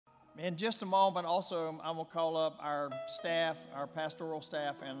In just a moment, also, I'm going to call up our staff, our pastoral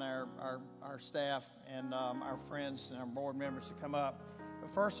staff, and our staff, and our friends and our board members to come up. But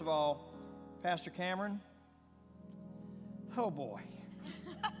first of all, Pastor Cameron, oh boy.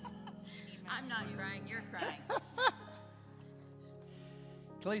 I'm not crying, you're crying.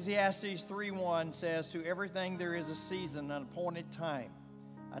 Ecclesiastes 3:1 says, "To everything there is a season, an appointed time,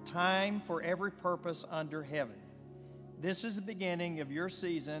 a time for every purpose under heaven. This is the beginning of your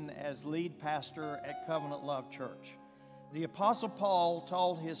season as lead pastor at Covenant Love Church." The Apostle Paul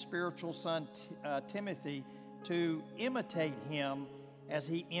told his spiritual son Timothy to imitate him as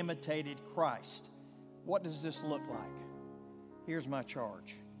he imitated Christ. What does this look like? Here's my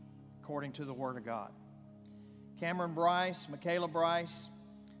charge, according to the Word of God. Cameron Brice, Micaela Brice,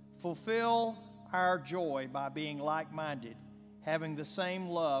 fulfill our joy by being like-minded, having the same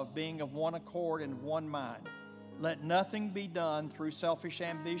love, being of one accord and one mind. Let nothing be done through selfish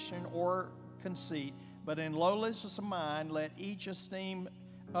ambition or conceit, but in lowliness of mind let each esteem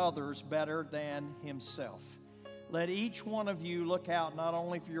others better than himself. Let each one of you look out not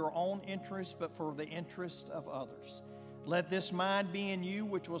only for your own interest, but for the interest of others. Let this mind be in you,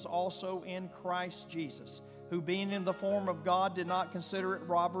 which was also in Christ Jesus, who being in the form of God did not consider it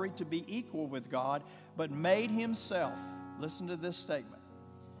robbery to be equal with God, but made himself, listen to this statement,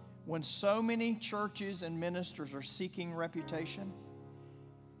 when so many churches and ministers are seeking reputation,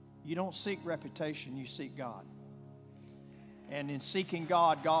 you don't seek reputation, you seek God. And in seeking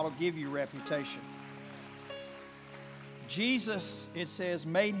God, God will give you reputation. Jesus, it says,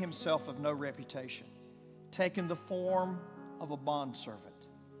 made himself of no reputation, taking the form of a bondservant,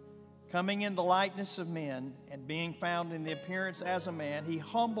 coming in the likeness of men, and being found in the appearance as a man, he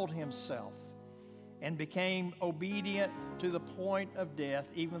humbled himself and became obedient to the point of death,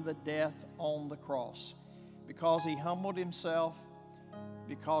 even the death on the cross. Because he humbled himself,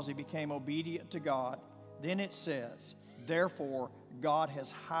 because he became obedient to God, then it says, therefore God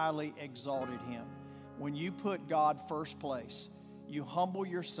has highly exalted him. When you put God first place, you humble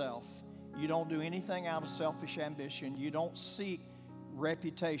yourself, you don't do anything out of selfish ambition, you don't seek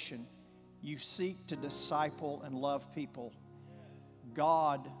reputation, you seek to disciple and love people,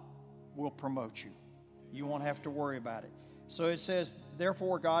 God will promote you. You won't have to worry about it. So it says,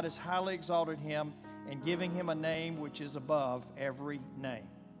 therefore God has highly exalted him and giving him a name which is above every name.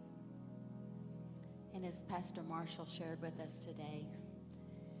 And as Pastor Marshall shared with us today,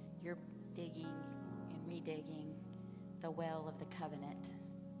 you're digging and redigging the well of the covenant.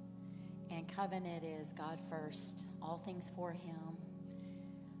 And covenant is God first, all things for him,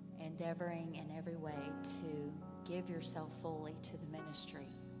 endeavoring in every way to give yourself fully to the ministry.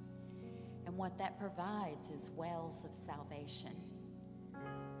 And what that provides is wells of salvation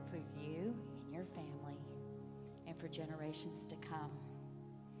for you and your family and for generations to come.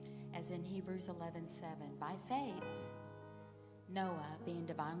 As in Hebrews 11:7, by faith, Noah, being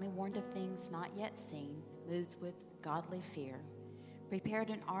divinely warned of things not yet seen, moved with godly fear, prepared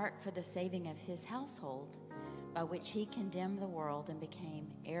an ark for the saving of his household, by which he condemned the world and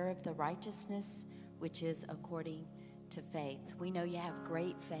became heir of the righteousness which is according to faith. We know you have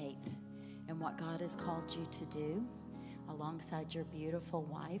great faith in what God has called you to do alongside your beautiful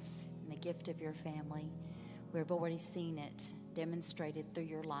wife and the gift of your family. We've already seen it demonstrated through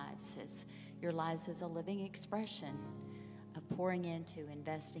your lives as a living expression of pouring into,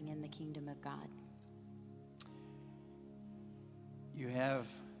 investing in the kingdom of God. You have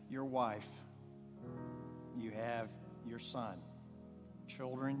your wife, you have your son,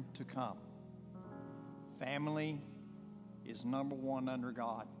 children to come. Family is number one under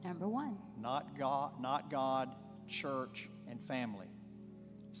God. Number one. Not God, church, and family.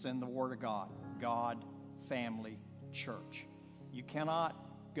 It's in the Word of God. God, family, church. You cannot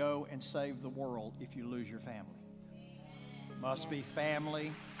go and save the world if you lose your family. Must be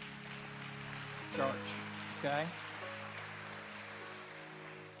family, church. Okay?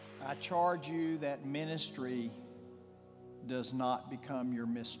 I charge you that ministry does not become your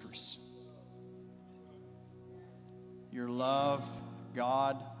mistress. Your love,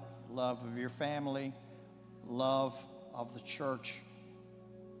 God, love of your family, love of the church,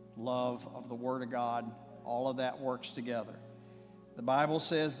 love of the Word of God, all of that works together. The Bible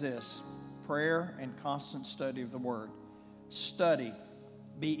says this, prayer and constant study of the Word. Study,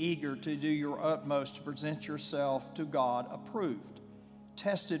 be eager to do your utmost to present yourself to God approved,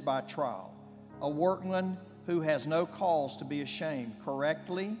 tested by trial, a workman who has no cause to be ashamed,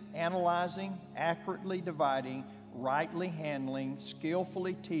 correctly analyzing, accurately dividing, rightly handling,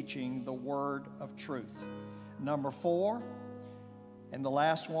 skillfully teaching the word of truth. Number 4, and the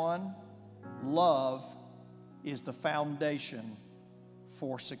last one, love is the foundation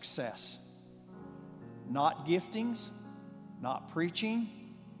for success. Not giftings, not preaching,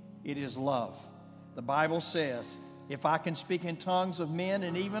 it is love. The Bible says, if I can speak in tongues of men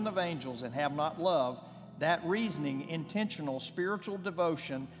and even of angels and have not love, that reasoning, intentional, spiritual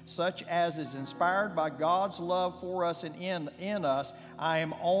devotion, such as is inspired by God's love for us and in us, I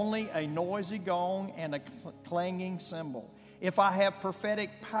am only a noisy gong and a clanging cymbal. If I have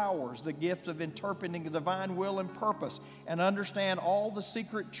prophetic powers, the gift of interpreting the divine will and purpose, and understand all the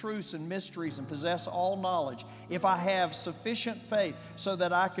secret truths and mysteries and possess all knowledge, if I have sufficient faith so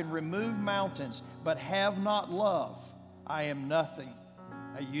that I can remove mountains but have not love, I am nothing,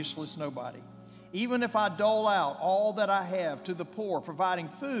 a useless nobody. Even if I dole out all that I have to the poor, providing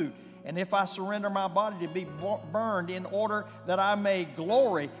food, and if I surrender my body to be burned in order that I may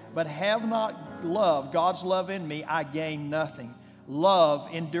glory, but have not love, God's love in me, I gain nothing. Love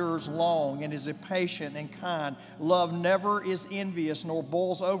endures long and is patient and kind. Love never is envious nor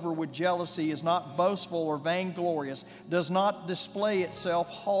boils over with jealousy, is not boastful or vainglorious, does not display itself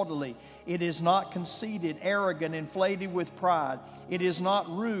haughtily. It is not conceited, arrogant, inflated with pride. It is not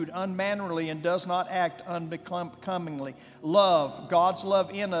rude, unmannerly, and does not act unbecomingly. Love, God's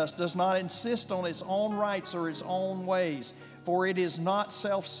love in us, does not insist on its own rights or its own ways. For it is not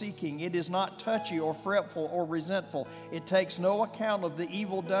self-seeking, it is not touchy or fretful or resentful. It takes no account of the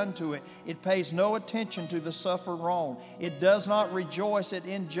evil done to it. It pays no attention to the suffered wrong. It does not rejoice at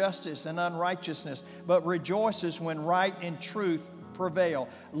injustice and unrighteousness, but rejoices when right and truth prevail.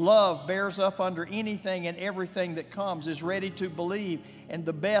 Love bears up under anything and everything that comes, is ready to believe, and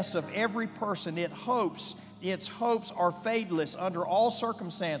the best of every person. It hopes. Its hopes are fadeless under all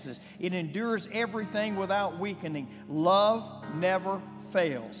circumstances. It endures everything without weakening. Love never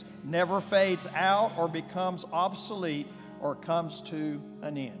fails, never fades out or becomes obsolete or comes to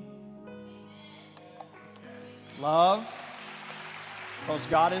an end. Love, because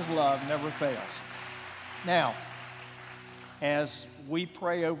God is love, never fails. Now, as we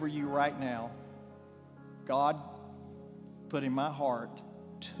pray over you right now, God put in my heart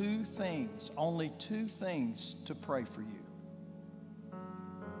only two things to pray for you.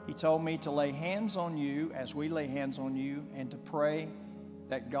 He told me to lay hands on you as we lay hands on you, and to pray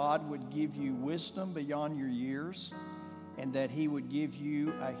that God would give you wisdom beyond your years, and that He would give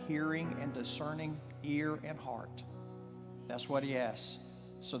you a hearing and discerning ear and heart. That's what He asks.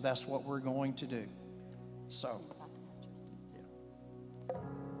 So that's what we're going to do. So, yeah.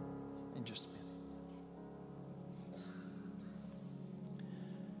 In just a minute.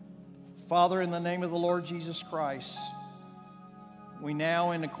 Father, in the name of the Lord Jesus Christ, we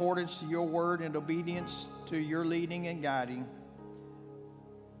now, in accordance to your word and obedience to your leading and guiding,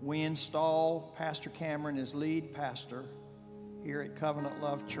 we install Pastor Cameron as lead pastor here at Covenant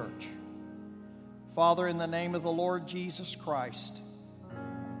Love Church. Father, in the name of the Lord Jesus Christ,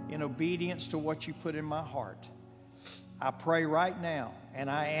 in obedience to what you put in my heart, I pray right now,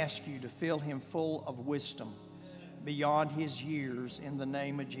 and I ask you to fill him full of wisdom beyond his years in the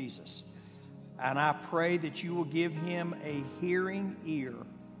name of Jesus. And I pray that you will give him a hearing ear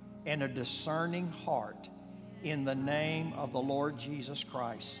and a discerning heart in the name of the Lord Jesus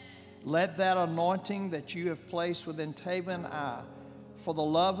Christ. Let that anointing that you have placed within Tava and I for the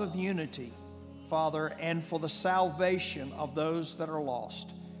love of unity, Father, and for the salvation of those that are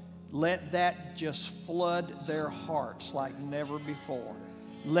lost, let that just flood their hearts like never before.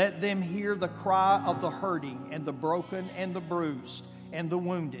 Let them hear the cry of the hurting and the broken and the bruised and the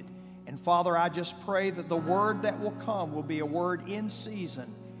wounded. And Father, I just pray that the word that will come will be a word in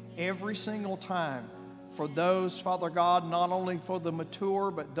season every single time for those, Father God, not only for the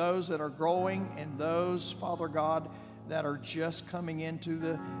mature, but those that are growing, and those, Father God, that are just coming into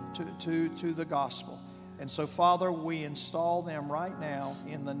the gospel. And so, Father, we install them right now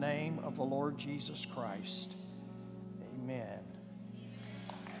in the name of the Lord Jesus Christ. Amen.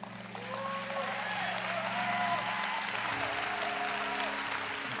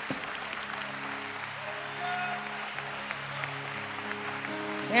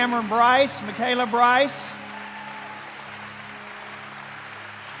 Cameron Brice, Micaela Brice.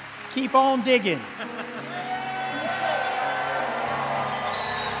 Keep on digging.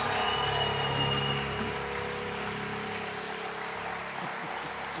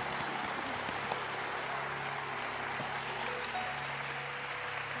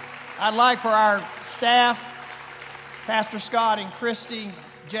 I'd like for our staff, Pastor Scott and Christy,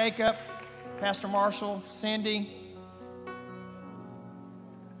 Jacob, Pastor Marshall, Cindy,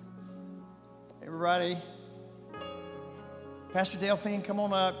 everybody. Pastor Delphine, come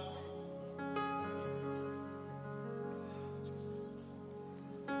on up.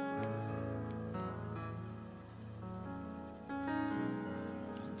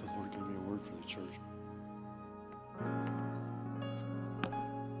 church.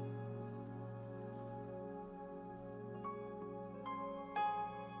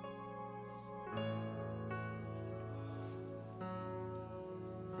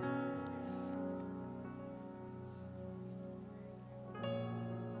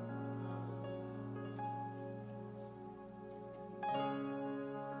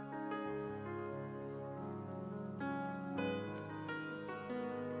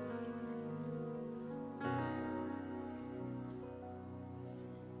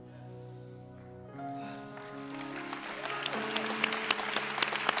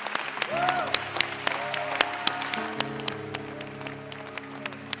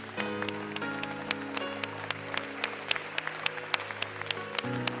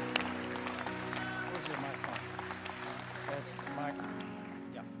 Where's your microphone? That's the mic.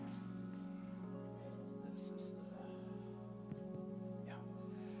 Yeah. This is,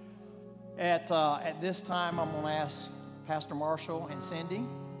 yeah. At this time, I'm going to ask Pastor Marshall and Cindy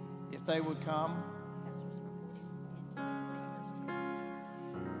if they would come.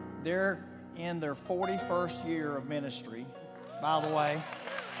 They're in their 41st year of ministry, by the way.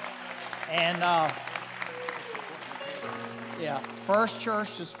 And, yeah, first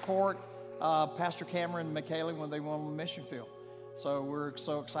church to support Pastor Cameron Micaela when they went on the mission field. So we're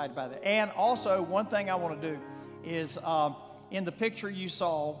so excited about that. And also, one thing I want to do is in the picture you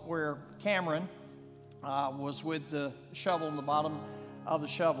saw where Cameron was with the shovel in the bottom of the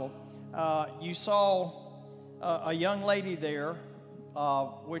shovel, you saw a young lady there,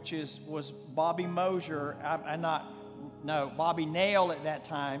 which was Bobby Mosier, Bobby Nail at that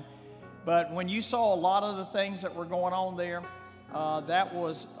time. But when you saw a lot of the things that were going on there, that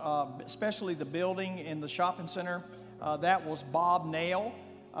was, especially the building in the shopping center, that was Bob Nail,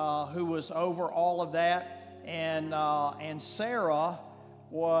 who was over all of that. And Sarah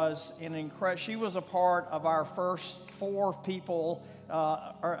was she was a part of our first 4 people,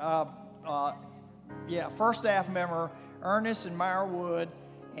 first staff member, Ernest and Myra Wood,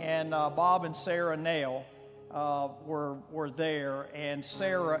 and Bob and Sarah Nail were there. And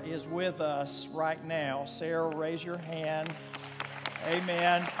Sarah is with us right now. Sarah, raise your hand.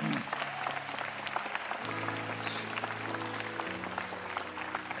 Amen.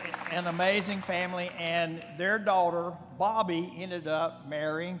 An amazing family, and their daughter, Bobby, ended up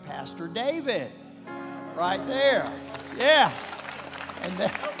marrying Pastor David. Right there. Yes. And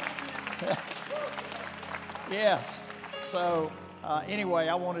then, yes. So, anyway,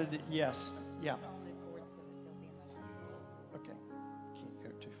 I wanted to, yes. Yeah. Okay. Can't go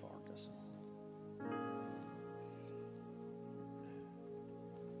too far, does it?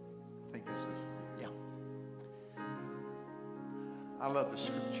 I think this is, Yeah. I love the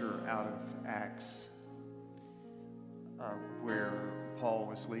scripture out of Acts where Paul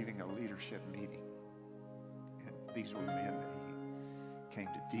was leaving a leadership meeting. And these were men that he came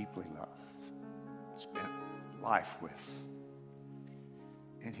to deeply love, spent life with.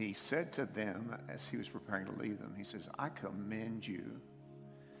 And he said to them as he was preparing to leave them, he says, I commend you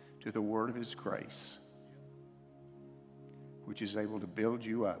to the word of his grace, which is able to build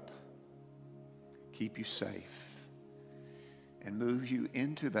you up, keep you safe, and move you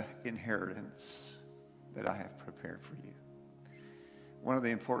into the inheritance that I have prepared for you. One of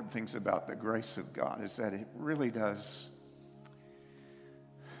the important things about the grace of God is that it really does,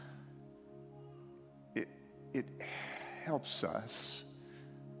 it helps us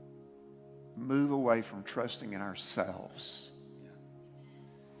move away from trusting in ourselves.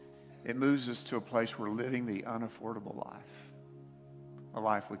 It moves us to a place where we're living the unaffordable life, a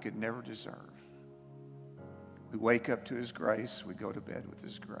life we could never deserve. We wake up to his grace, we go to bed with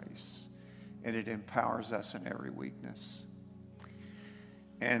his grace, and it empowers us in every weakness.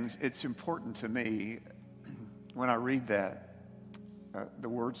 And it's important to me when I read that, the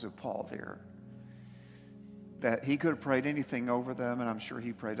words of Paul there, that he could have prayed anything over them, and I'm sure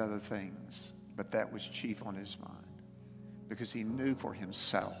he prayed other things, but that was chief on his mind because he knew for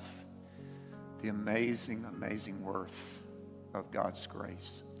himself the amazing, amazing worth of God's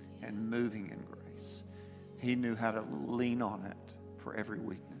grace and moving in grace. He knew how to lean on it for every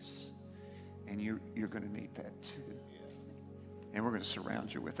weakness, and you're going to need that too. And we're going to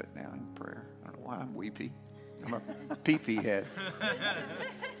surround you with it now in prayer. I don't know why I'm weepy. I'm a pee-pee head.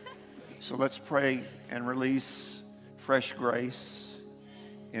 So let's pray and release fresh grace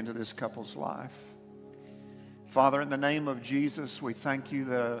into this couple's life. Father, in the name of Jesus, we thank you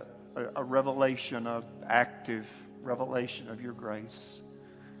that a revelation, an active revelation of your grace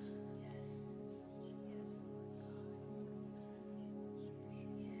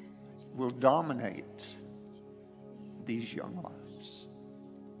will dominate these young lives.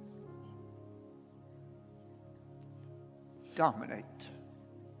 dominate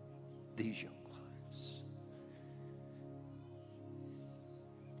these young lives.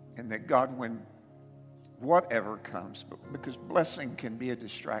 And that God, when whatever comes, but because blessing can be a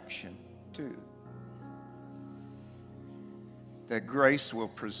distraction too, that grace will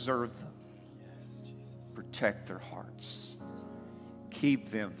preserve them, protect their hearts, keep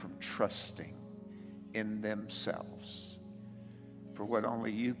them from trusting in themselves for what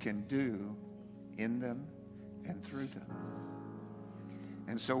only you can do in them and through them.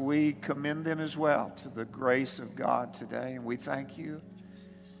 And so we commend them as well to the grace of God today, and we thank you,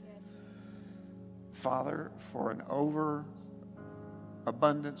 Father, for an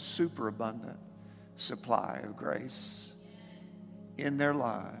overabundant, superabundant supply of grace in their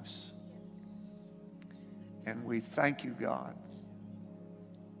lives. And we thank you, God,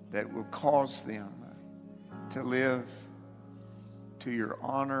 that will cause them to live to your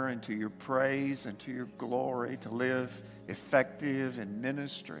honor and to your praise and to your glory, to live effective in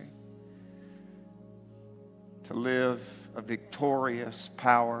ministry, to live a victorious,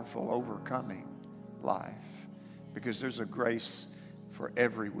 powerful, overcoming life, because there's a grace for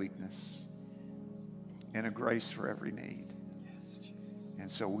every weakness and a grace for every need. And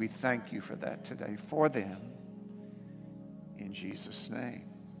so we thank you for that today for them, in Jesus' name.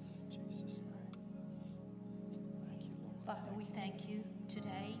 Father, we thank you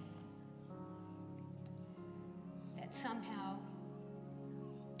today that somehow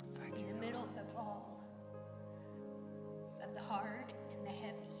in the middle of all of the hard and the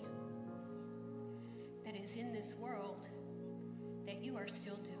heavy that is in this world, that you are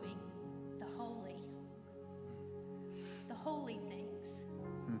still doing the holy things.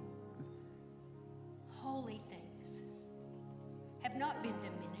 Holy things have not been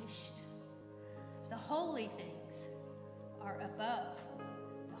diminished. The holy things are above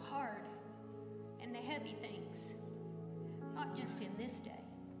the hard and the heavy things, not just in this day,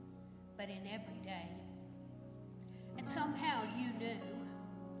 but in every day. And somehow you knew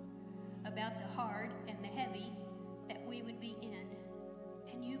about the hard and the heavy that we would be in,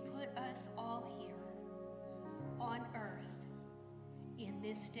 and you put us all here on earth in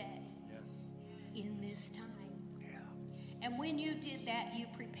this day, in this time. And when you did that, you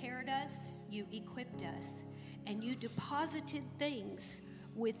prepared us, you equipped us, and you deposited things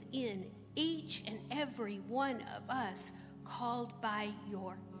within each and every one of us called by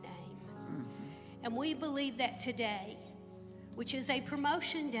your name. And we believe that today, which is a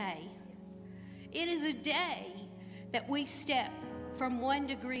promotion day, it is a day that we step from one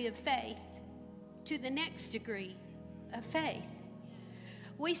degree of faith to the next degree of faith.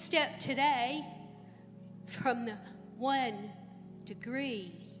 We step today from the one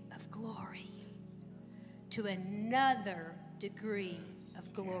degree of glory to another degree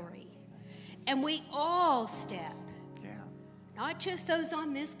of glory. And we all step, not just those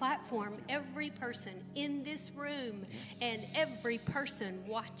on this platform, every person in this room and every person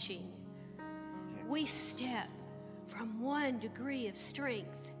watching. We step from one degree of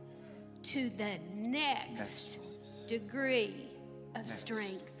strength to the next degree of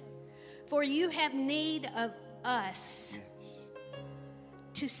strength. For you have need of us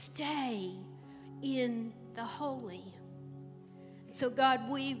to stay in the holy. So God,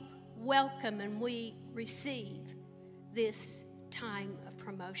 we welcome and we receive this time of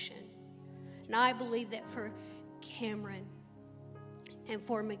promotion. And I believe that for Cameron and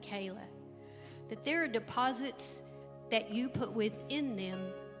for Micaela, that there are deposits that you put within them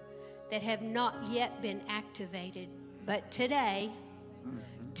that have not yet been activated. But today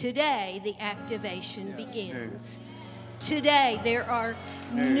the activation begins. Today there are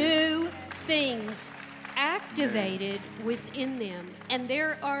new things activated within them. And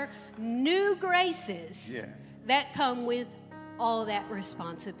there are new graces that come with all that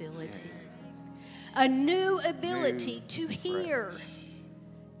responsibility. A new ability to hear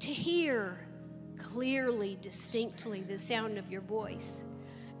clearly, distinctly the sound of your voice.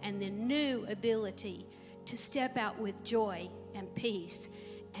 And the new ability to step out with joy and peace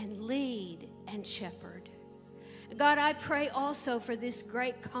and lead and shepherd. God, I pray also for this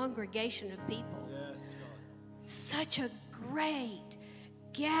great congregation of people. Yes, God. Such a great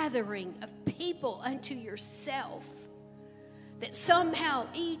gathering of people unto yourself, that somehow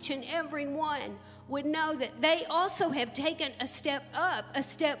each and every one would know that they also have taken a step up, a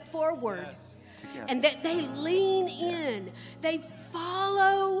step forward, and that they lean in, they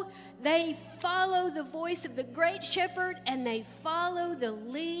follow the voice of the great shepherd, and they follow the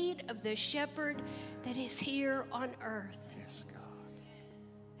lead of the shepherd that is here on earth. Yes, God.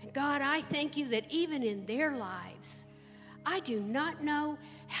 And God, I thank you that even in their lives, I do not know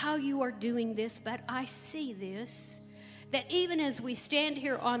how you are doing this, but I see this, that even as we stand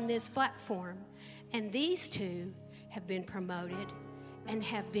here on this platform, and these two have been promoted and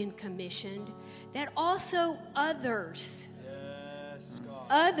have been commissioned, that also others,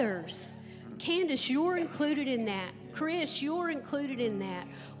 Candace, you're included in that. Chris, you're included in that.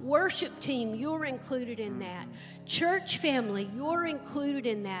 Worship team, you're included in that. Church family, you're included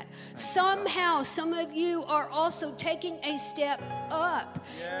in that. Somehow, some of you are also taking a step up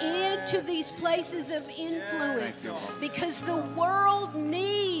into these places of influence because the world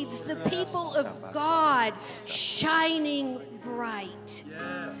needs the people of God shining bright.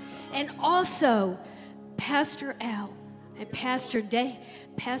 And also, Pastor Al and Pastor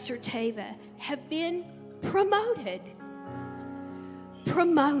Tava have been promoted.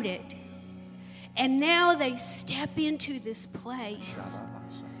 And now they step into this place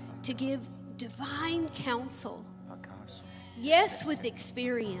to give divine counsel. Yes, with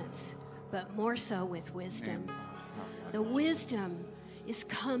experience, but more so with wisdom. The wisdom is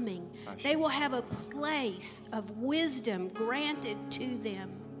coming. They will have a place of wisdom granted to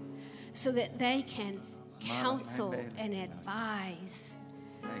them so that they can counsel and advise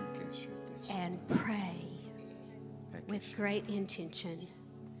and pray with great intention.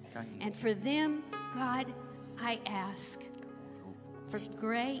 And for them, God, I ask for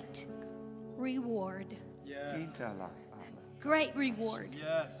great reward. Yes. Great reward.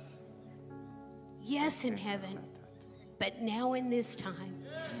 Yes. Yes, in heaven, but now in this time,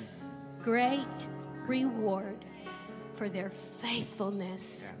 great reward for their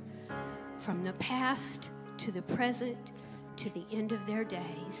faithfulness from the past to the present to the end of their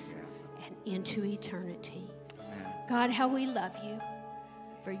days and into eternity. God, how we love you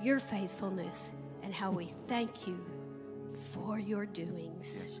for your faithfulness and how we thank you for your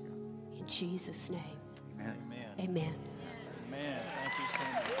doings. In Jesus' name. Amen. Amen. Amen. Thank you,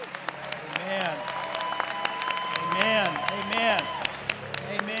 Cindy. Amen. Amen.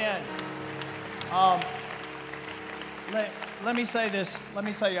 Amen. Amen. Let me say this. Let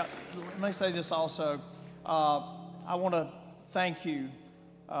me say this also. I want to thank you.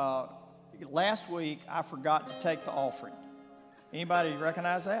 Last week I forgot to take the offering. Anybody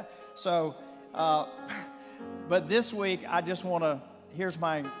recognize that? So, but this week I just want to. Here's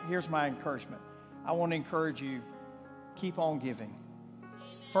my encouragement. I want to encourage you. Keep on giving.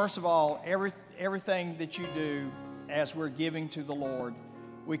 First of all, everything that you do as we're giving to the Lord,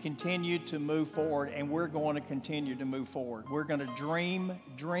 we continue to move forward, and we're going to continue to move forward. We're going to dream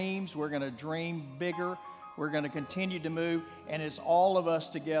dreams. We're going to dream bigger. We're going to continue to move, and it's all of us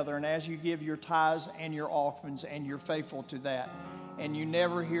together. And as you give your tithes and your offerings, and you're faithful to that, and you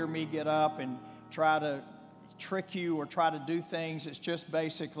never hear me get up and try to trick you or try to do things. It's just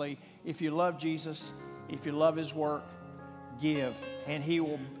basically, if you love Jesus, if you love His work, give, and He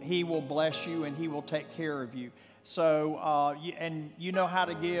will bless you, and He will take care of you. So, and you know how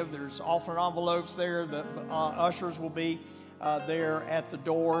to give. There's offering envelopes there. The ushers will be there at the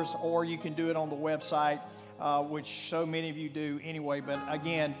doors, or you can do it on the website, which so many of you do anyway. But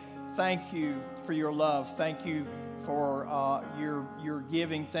again, thank you for your love. Thank you for your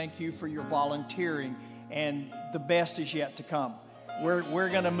giving. Thank you for your volunteering. And the best is yet to come. We're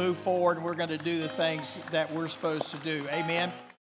going to move forward, and we're going to do the things that we're supposed to do. Amen.